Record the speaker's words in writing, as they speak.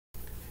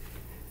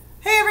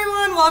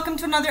welcome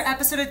to another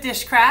episode of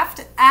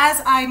Dishcraft.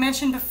 As I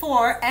mentioned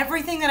before,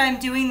 everything that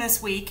I'm doing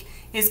this week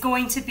is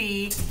going to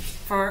be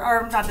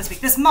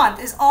this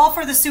month is all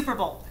for the Super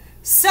Bowl.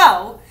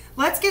 So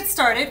let's get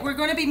started. We're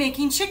going to be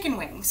making chicken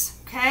wings,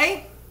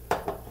 okay?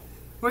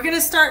 We're going to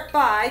start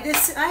by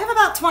this. I have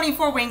about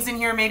 24 wings in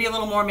here, maybe a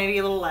little more, maybe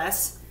a little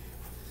less.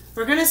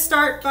 We're going to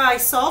start by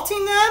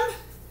salting them.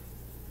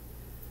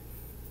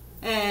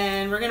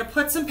 And we're going to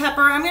put some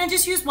pepper. I'm going to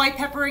just use white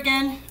pepper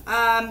again.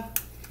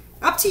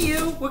 Up to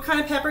you what kind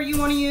of pepper you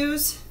want to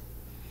use.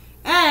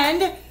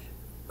 And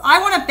I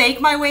want to bake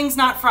my wings,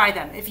 not fry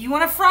them. If you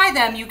want to fry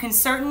them, you can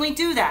certainly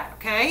do that,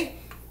 okay?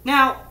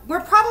 Now,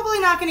 we're probably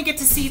not going to get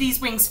to see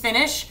these wings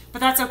finish, but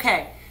that's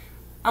okay.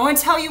 I want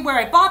to tell you where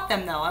I bought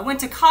them, though. I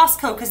went to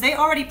Costco because they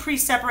already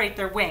pre-separate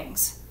their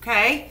wings,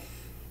 okay?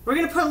 We're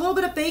going to put a little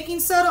bit of baking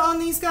soda on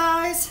these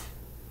guys.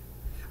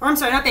 Or I'm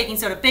sorry, not baking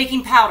soda,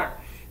 baking powder.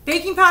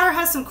 Baking powder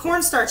has some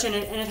cornstarch in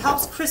it, and it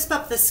helps crisp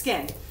up the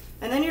skin.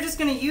 And then you're just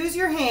going to use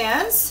your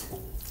hands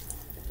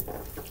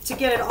to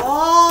get it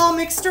all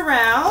mixed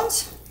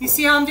around. You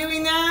see how I'm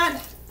doing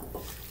that?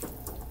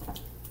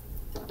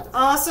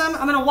 Awesome.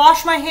 I'm going to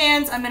wash my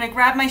hands. I'm going to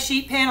grab my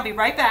sheet pan. I'll be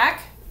right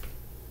back.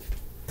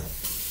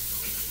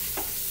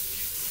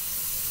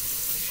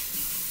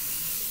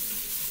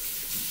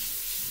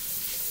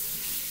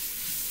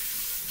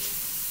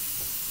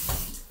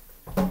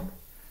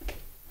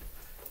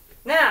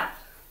 Now,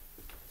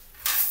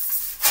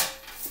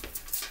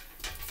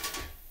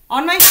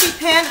 on my sheet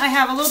pan, I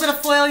have a little bit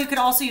of foil. You could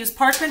also use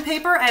parchment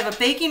paper. I have a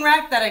baking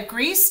rack that I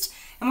greased.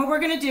 And what we're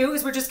going to do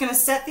is we're just going to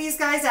set these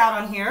guys out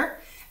on here.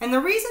 And the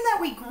reason that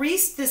we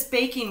greased this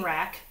baking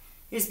rack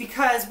is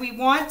because we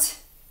want,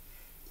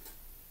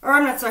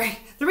 the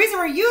reason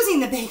we're using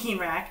the baking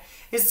rack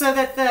is so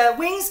that the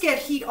wings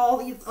get heat all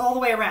the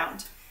way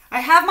around. I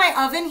have my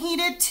oven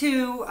heated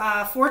to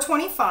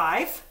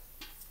 425.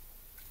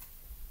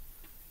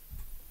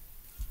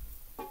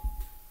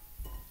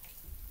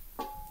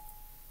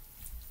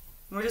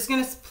 We're just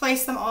going to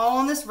place them all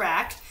on this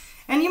rack.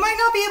 And you might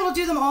not be able to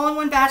do them all in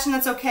one batch, and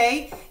that's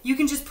okay. You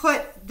can just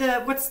put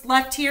what's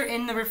left here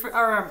in the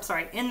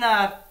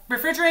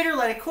refrigerator,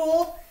 let it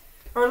cool,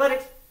 or let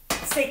it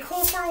stay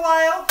cool for a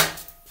while.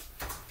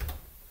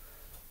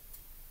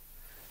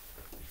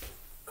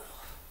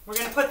 We're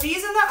going to put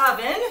these in the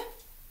oven.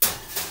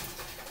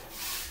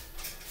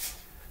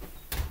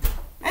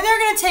 And they're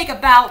going to take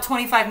about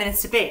 25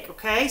 minutes to bake,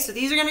 okay? So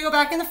these are going to go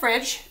back in the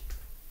fridge.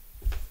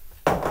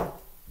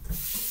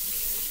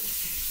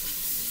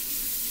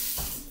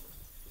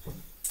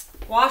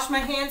 Wash my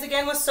hands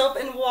again with soap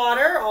and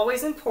water,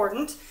 always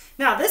important.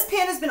 Now, this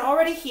pan has been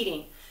already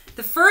heating.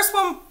 The first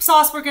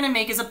sauce we're going to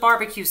make is a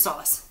barbecue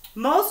sauce.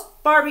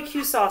 Most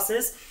barbecue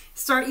sauces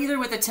start either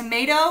with a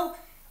tomato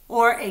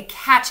or a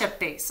ketchup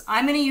base.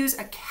 I'm going to use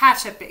a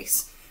ketchup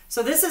base.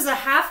 So this is a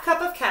half cup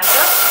of ketchup.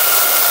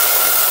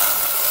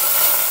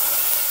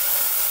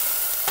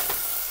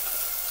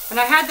 And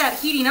I had that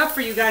heating up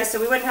for you guys so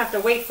we wouldn't have to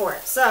wait for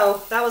it.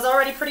 So that was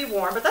already pretty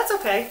warm, but that's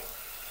okay.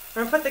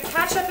 We're going to put the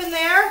ketchup in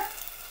there.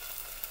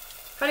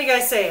 How do you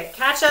guys say it?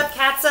 Catsup,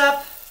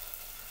 catsup.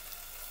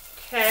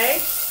 Okay.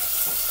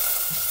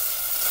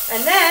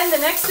 And then the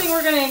next thing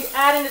we're going to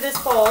add into this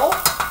bowl,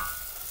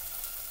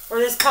 or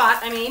this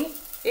pot, I mean,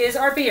 is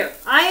our beer.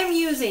 I'm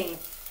using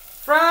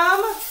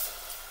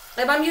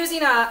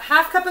a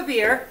half cup of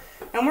beer,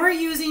 and we're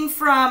using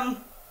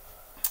from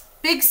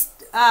City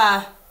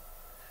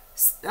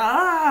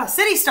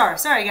Star.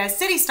 Sorry guys,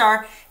 City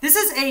Star. This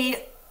is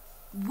a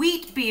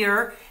wheat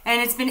beer,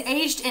 and it's been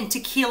aged in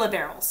tequila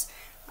barrels.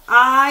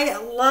 I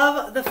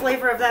love the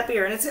flavor of that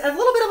beer, and it's a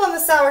little bit on the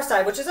sour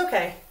side, which is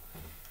okay.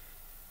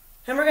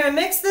 And we're going to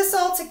mix this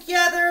all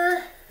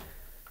together.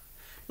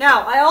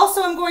 Now, I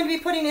also am going to be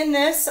putting in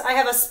this, I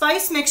have a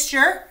spice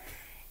mixture.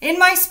 In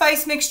my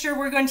spice mixture,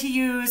 we're going to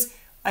use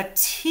a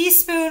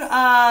teaspoon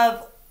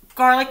of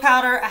garlic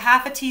powder, a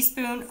half a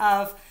teaspoon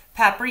of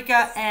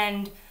paprika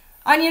and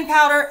onion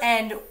powder,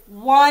 and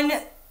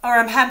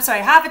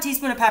half a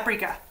teaspoon of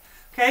paprika.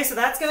 Okay, so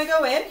that's going to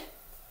go in.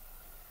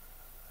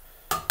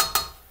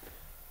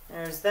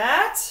 There's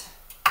that.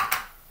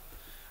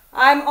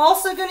 I'm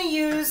also going to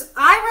use,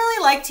 I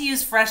really like to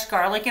use fresh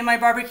garlic in my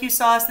barbecue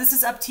sauce. This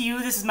is up to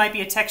you. This might be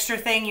a texture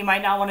thing. You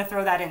might not want to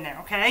throw that in there,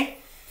 okay?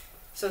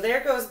 So there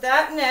goes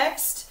that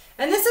next.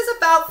 And this is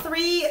about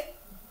 3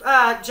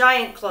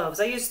 giant cloves.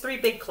 I use 3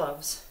 big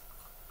cloves.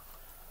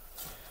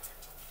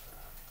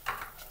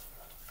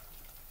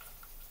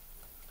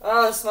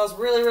 Oh, this smells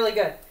really, really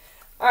good.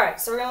 All right,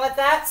 so we're going to let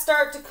that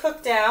start to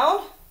cook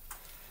down.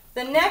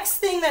 The next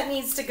thing that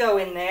needs to go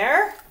in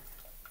there,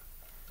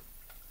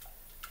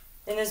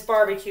 in this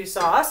barbecue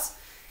sauce,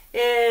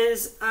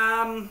 is,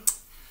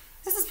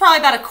 this is probably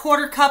about a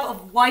 1/4 cup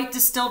of white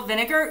distilled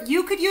vinegar.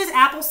 You could use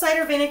apple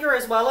cider vinegar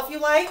as well if you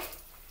like.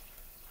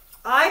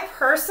 I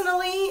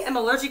personally am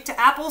allergic to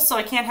apples, so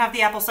I can't have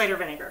the apple cider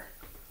vinegar.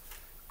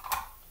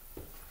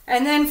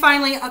 And then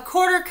finally, a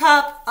 1/4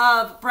 cup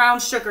of brown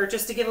sugar,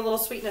 just to give a little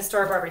sweetness to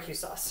our barbecue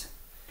sauce.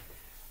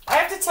 I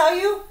have to tell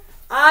you,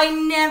 I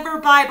never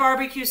buy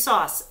barbecue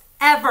sauce,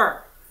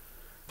 ever.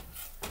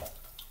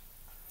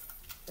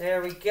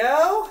 There we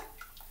go.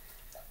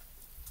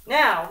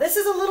 Now, this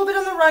is a little bit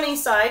on the runny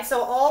side,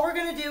 so all we're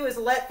going to do is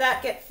let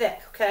that get thick,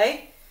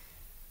 okay?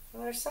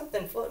 Well, there's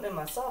something floating in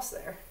my sauce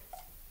there.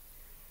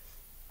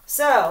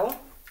 So,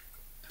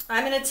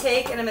 I'm going to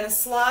take and I'm going to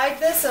slide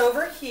this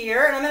over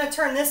here, and I'm going to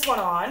turn this one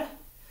on.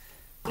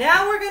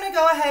 Now we're going to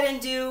go ahead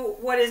and do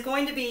what is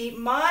going to be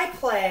my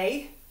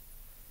play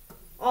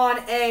on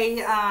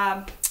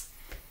a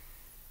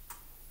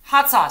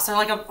hot sauce, or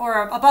like a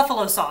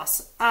buffalo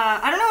sauce.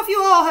 I don't know if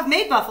you all have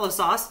made buffalo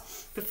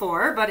sauce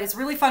before, but it's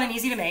really fun and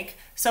easy to make.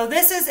 So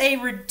this is a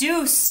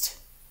reduced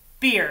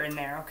beer in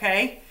there,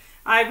 okay?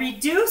 I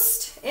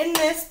reduced in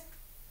this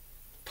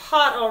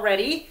pot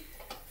already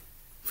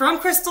from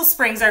Crystal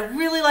Springs. I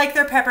really like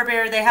their pepper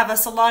beer. They have a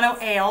Solano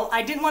ale.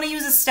 I didn't want to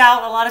use a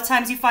stout. A lot of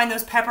times you find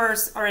those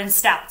peppers are in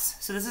stouts.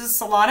 So this is a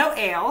Solano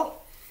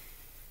ale.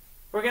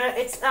 We're gonna,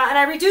 and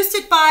I reduced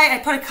it by, I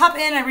put a cup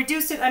in, I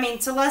reduced it,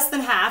 to less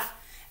than half.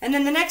 And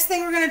then the next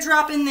thing we're gonna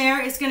drop in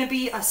there is gonna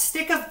be a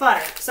stick of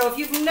butter. So if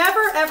you've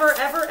never,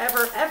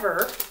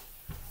 ever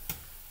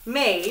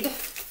made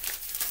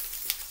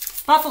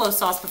buffalo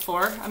sauce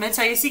before, I'm gonna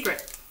tell you a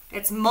secret.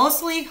 It's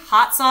mostly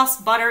hot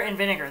sauce, butter, and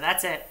vinegar,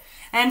 that's it.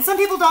 And some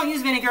people don't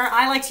use vinegar.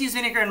 I like to use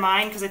vinegar in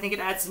mine because I think it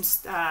adds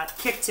some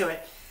kick to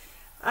it.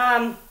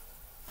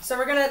 So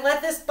we're gonna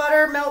let this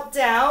butter melt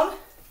down.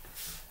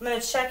 I'm gonna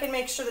check and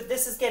make sure that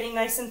this is getting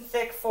nice and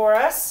thick for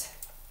us.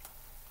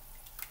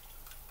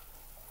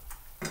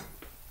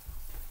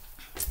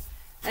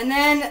 And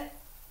then,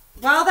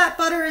 while that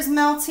butter is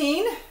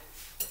melting,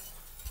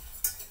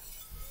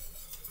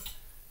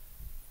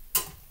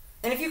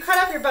 and if you cut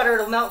up your butter,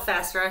 it'll melt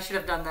faster. I should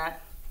have done that.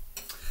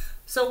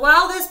 So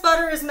while this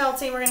butter is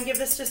melting, we're gonna give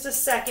this just a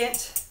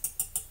second.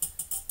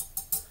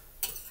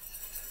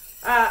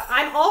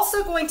 I'm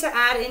also going to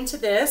add into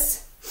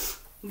this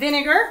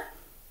vinegar.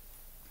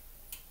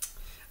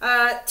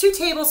 2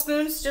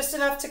 tablespoons, just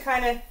enough to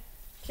kind of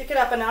kick it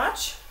up a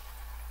notch.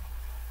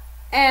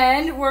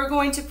 And we're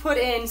going to put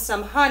in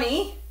some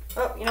honey.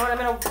 Oh, you know what I'm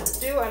going to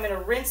do? I'm going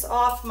to rinse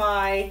off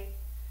my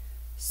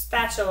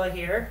spatula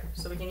here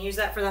so we can use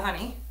that for the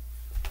honey.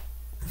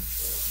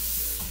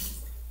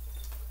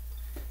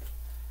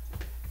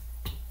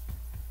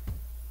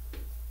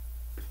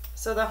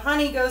 So the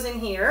honey goes in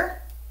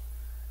here.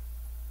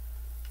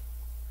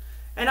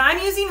 And I'm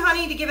using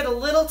honey to give it a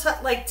little,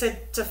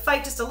 to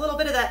fight just a little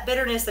bit of that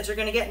bitterness that you're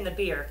going to get in the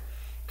beer.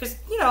 Because,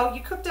 you know, you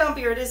cook down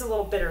beer, it is a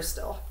little bitter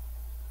still.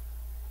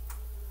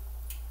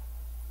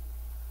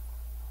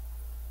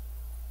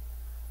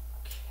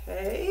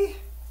 Okay.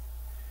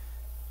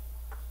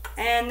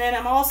 And then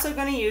I'm also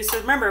going to use, so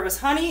remember it was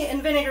honey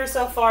and vinegar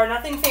so far,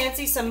 nothing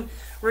fancy, some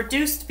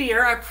reduced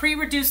beer. I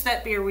pre-reduced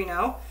that beer, we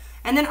know.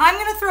 And then I'm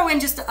going to throw in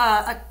just,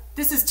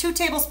 this is 2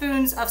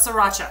 tablespoons of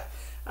sriracha.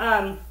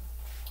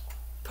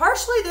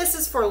 Partially this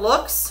is for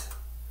looks.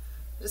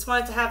 I just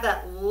wanted to have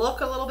that look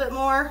a little bit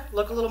more,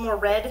 look a little more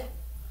red.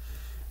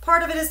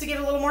 Part of it is to get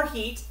a little more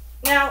heat.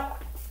 Now,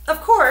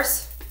 of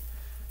course,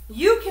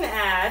 you can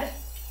add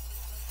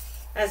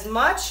as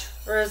much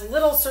or as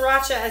little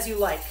sriracha as you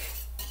like.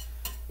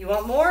 You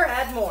want more,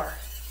 add more.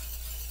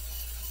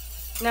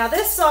 Now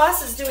this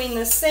sauce is doing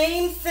the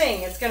same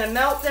thing. It's going to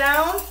melt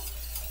down.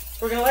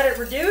 We're going to let it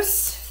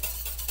reduce.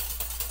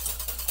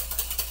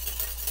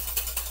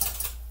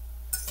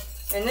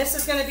 And this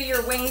is going to be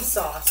your wing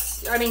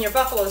sauce. Your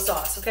buffalo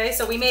sauce, okay?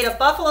 So we made a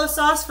buffalo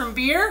sauce from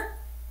beer.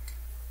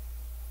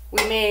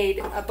 We made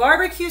a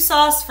barbecue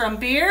sauce from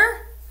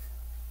beer.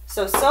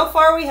 So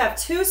far we have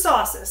 2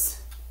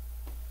 sauces.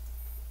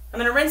 I'm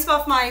going to rinse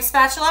off my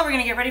spatula. We're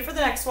going to get ready for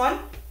the next one.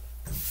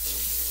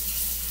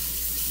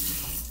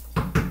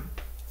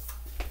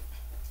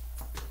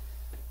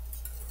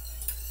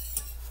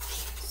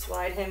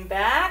 Slide him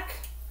back.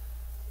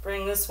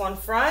 Bring this one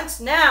front.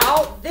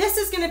 Now, this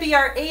is going to be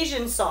our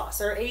Asian sauce,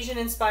 our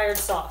Asian-inspired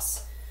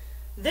sauce.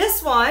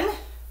 This one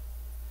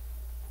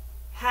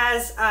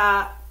has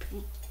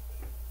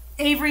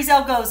Avery's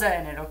Gose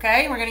in it,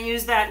 okay? We're going to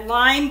use that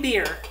lime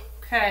beer,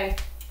 okay?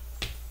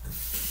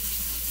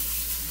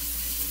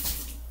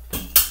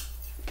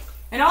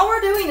 And all we're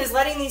doing is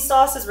letting these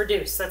sauces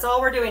reduce. That's all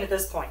we're doing at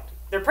this point.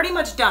 They're pretty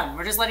much done.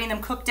 We're just letting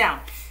them cook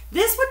down.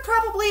 This would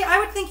probably, I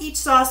would think each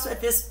sauce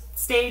at this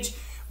stage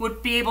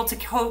would be able to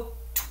coat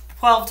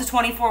 12 to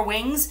 24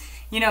 wings,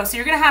 so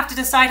you're gonna have to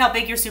decide how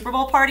big your Super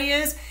Bowl party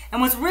is. And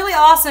what's really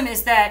awesome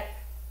is that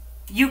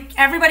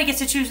everybody gets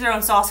to choose their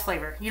own sauce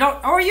flavor.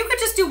 Or you could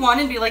just do one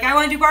and be like, I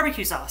want to do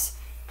barbecue sauce.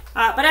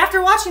 But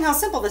after watching how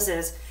simple this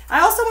is,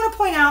 I also want to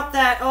point out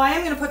that, I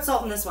am gonna put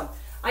salt in this one.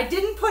 I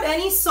didn't put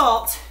any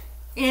salt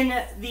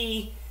in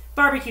the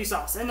barbecue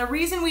sauce. And the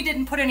reason we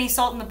didn't put any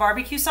salt in the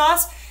barbecue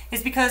sauce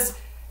is because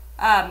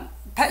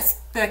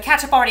the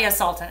ketchup already has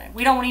salt in it.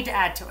 We don't need to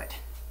add to it.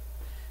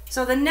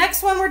 So the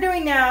next one we're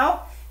doing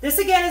now, this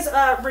again is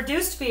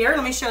reduced beer.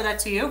 Let me show that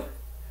to you.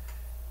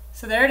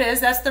 So there it is.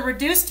 That's the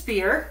reduced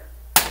beer.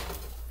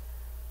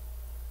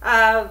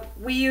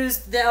 We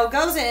used the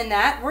Gose in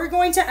that. We're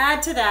going to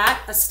add to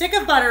that a stick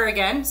of butter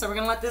again. So we're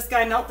going to let this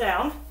guy melt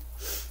down.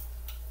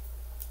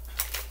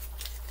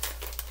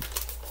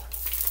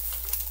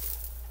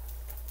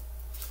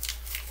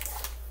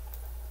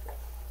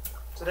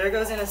 So there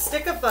goes in a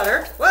stick of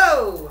butter.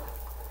 Whoa!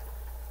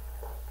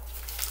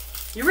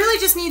 You really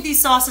just need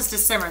these sauces to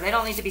simmer. They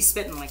don't need to be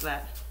spitting like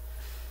that.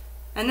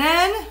 And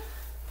then,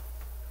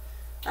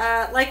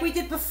 like we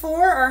did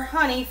before, our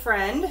honey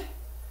friend.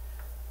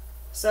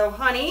 So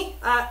honey,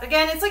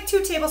 again, it's like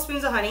 2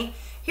 tablespoons of honey.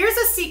 Here's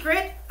a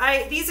secret.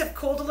 These have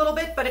cooled a little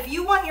bit, but if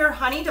you want your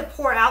honey to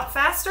pour out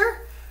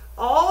faster,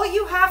 all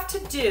you have to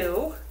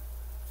do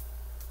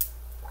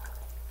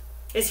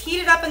is heat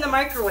it up in the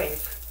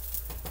microwave.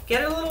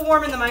 Get it a little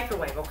warm in the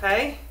microwave,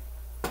 okay?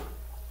 I'm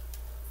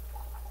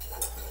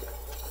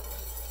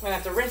gonna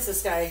have to rinse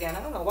this guy again.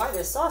 I don't know why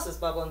this sauce is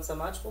bubbling so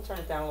much. We'll turn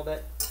it down a little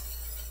bit.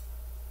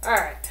 All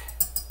right.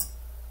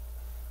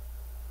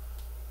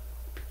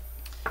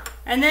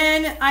 And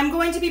then I'm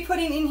going to be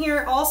putting in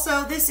here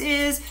also, this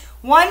is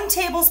 1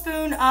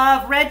 tablespoon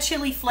of red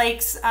chili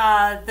flakes,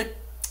 the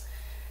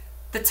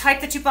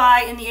type that you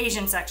buy in the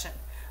Asian section.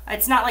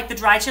 It's not like the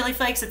dry chili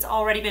flakes, it's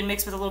already been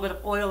mixed with a little bit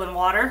of oil and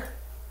water.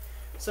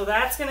 So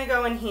that's gonna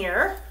go in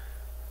here.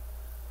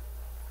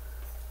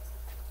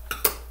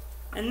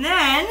 And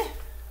then,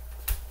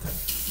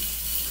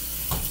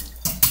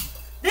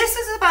 this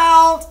is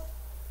about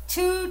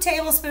 2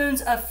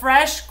 tablespoons of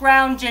fresh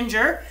ground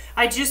ginger.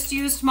 I just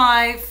used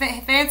my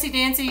fancy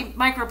dancy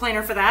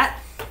microplaner for that.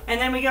 And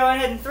then we go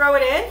ahead and throw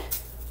it in.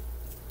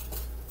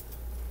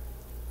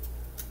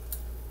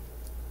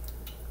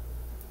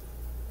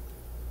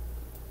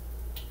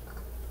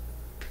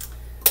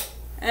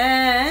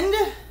 And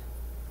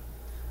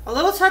a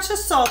little touch of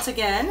salt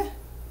again.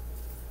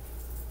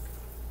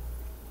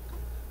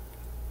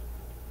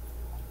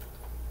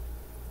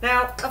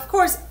 Now, of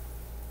course,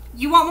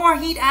 you want more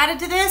heat added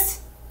to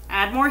this?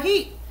 Add more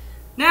heat.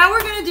 Now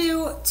we're going to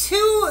do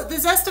the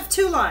zest of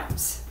 2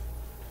 limes.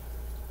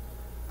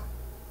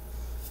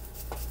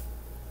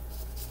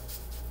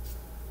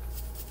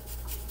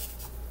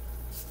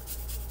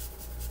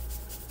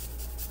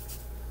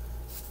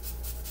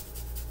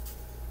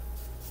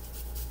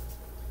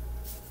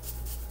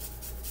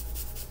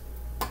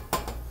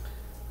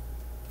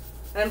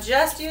 I'm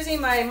just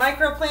using my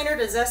microplaner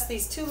to zest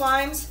these 2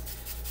 limes,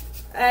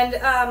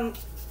 and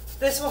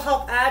this will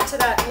help add to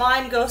that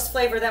lime Gose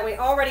flavor that we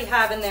already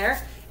have in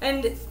there.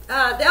 And the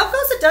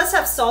Gose does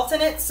have salt in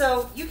it,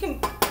 so you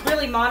can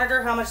really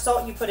monitor how much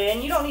salt you put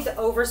in. You don't need to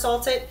over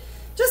salt it.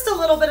 Just a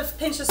little bit of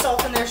pinch of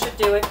salt in there should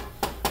do it.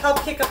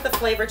 Help kick up the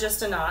flavor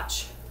just a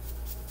notch.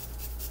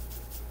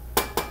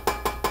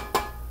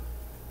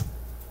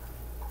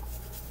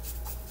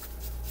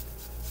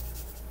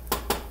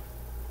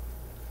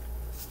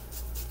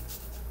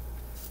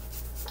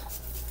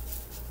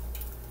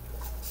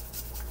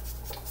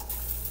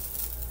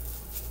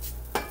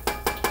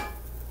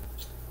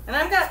 And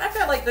I've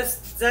got like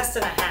this zest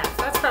and a half.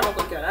 That's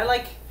probably good. I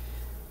like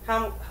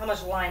how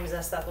much lime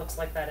zest that looks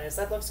like that is.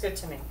 That looks good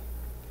to me.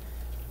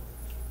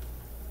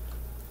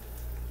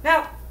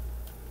 Now,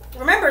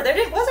 remember, wasn't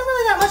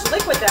really that much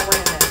liquid that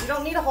went in this. You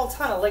don't need a whole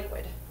ton of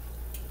liquid.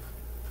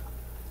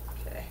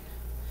 Okay,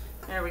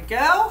 there we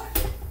go.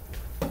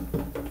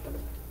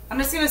 I'm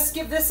just gonna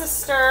give this a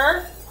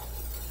stir.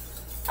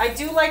 I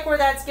do like where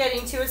that's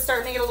getting to. It's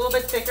starting to get a little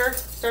bit thicker.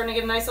 Starting to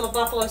get a nice little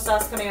buffalo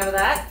sauce coming out of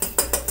that.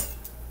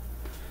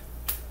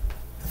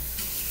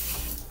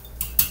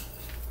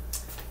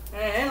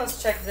 And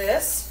let's check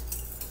this.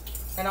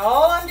 And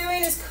all I'm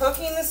doing is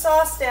cooking the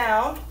sauce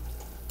down.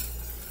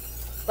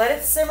 Let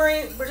it simmer.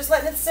 We're just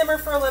letting it simmer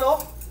for a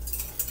little.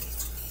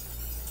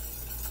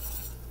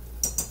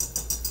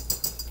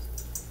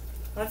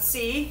 Let's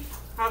see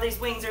how these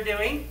wings are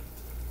doing.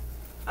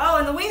 Oh,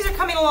 and the wings are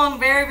coming along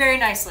very, very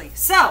nicely.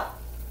 So,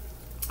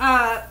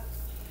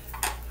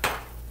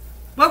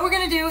 what we're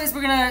going to do is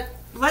we're going to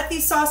let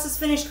these sauces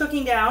finish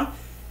cooking down.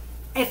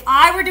 If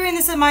I were doing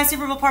this at my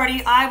Super Bowl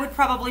party, I would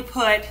probably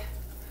put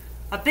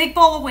a big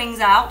bowl of wings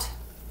out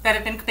that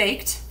have been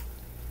baked,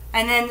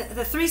 and then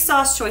the 3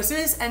 sauce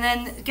choices, and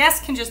then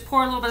guests can just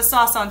pour a little bit of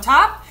sauce on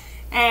top,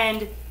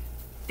 and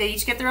they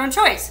each get their own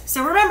choice.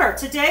 So remember,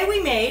 today we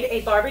made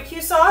a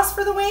barbecue sauce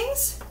for the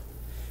wings,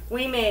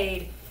 we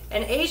made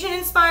an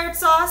Asian-inspired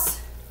sauce,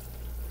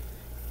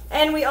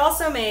 and we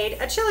also made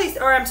a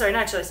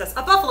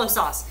a buffalo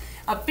sauce,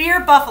 a beer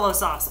buffalo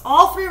sauce.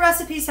 All 3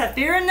 recipes have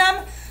beer in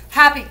them.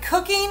 Happy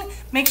cooking.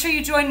 Make sure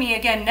you join me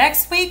again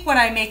next week when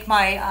I make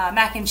my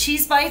mac and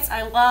cheese bites.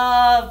 I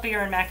love beer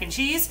and mac and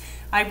cheese.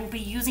 I will be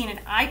using an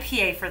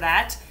IPA for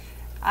that.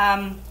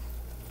 Yeah,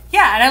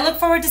 and I look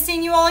forward to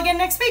seeing you all again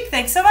next week.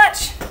 Thanks so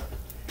much.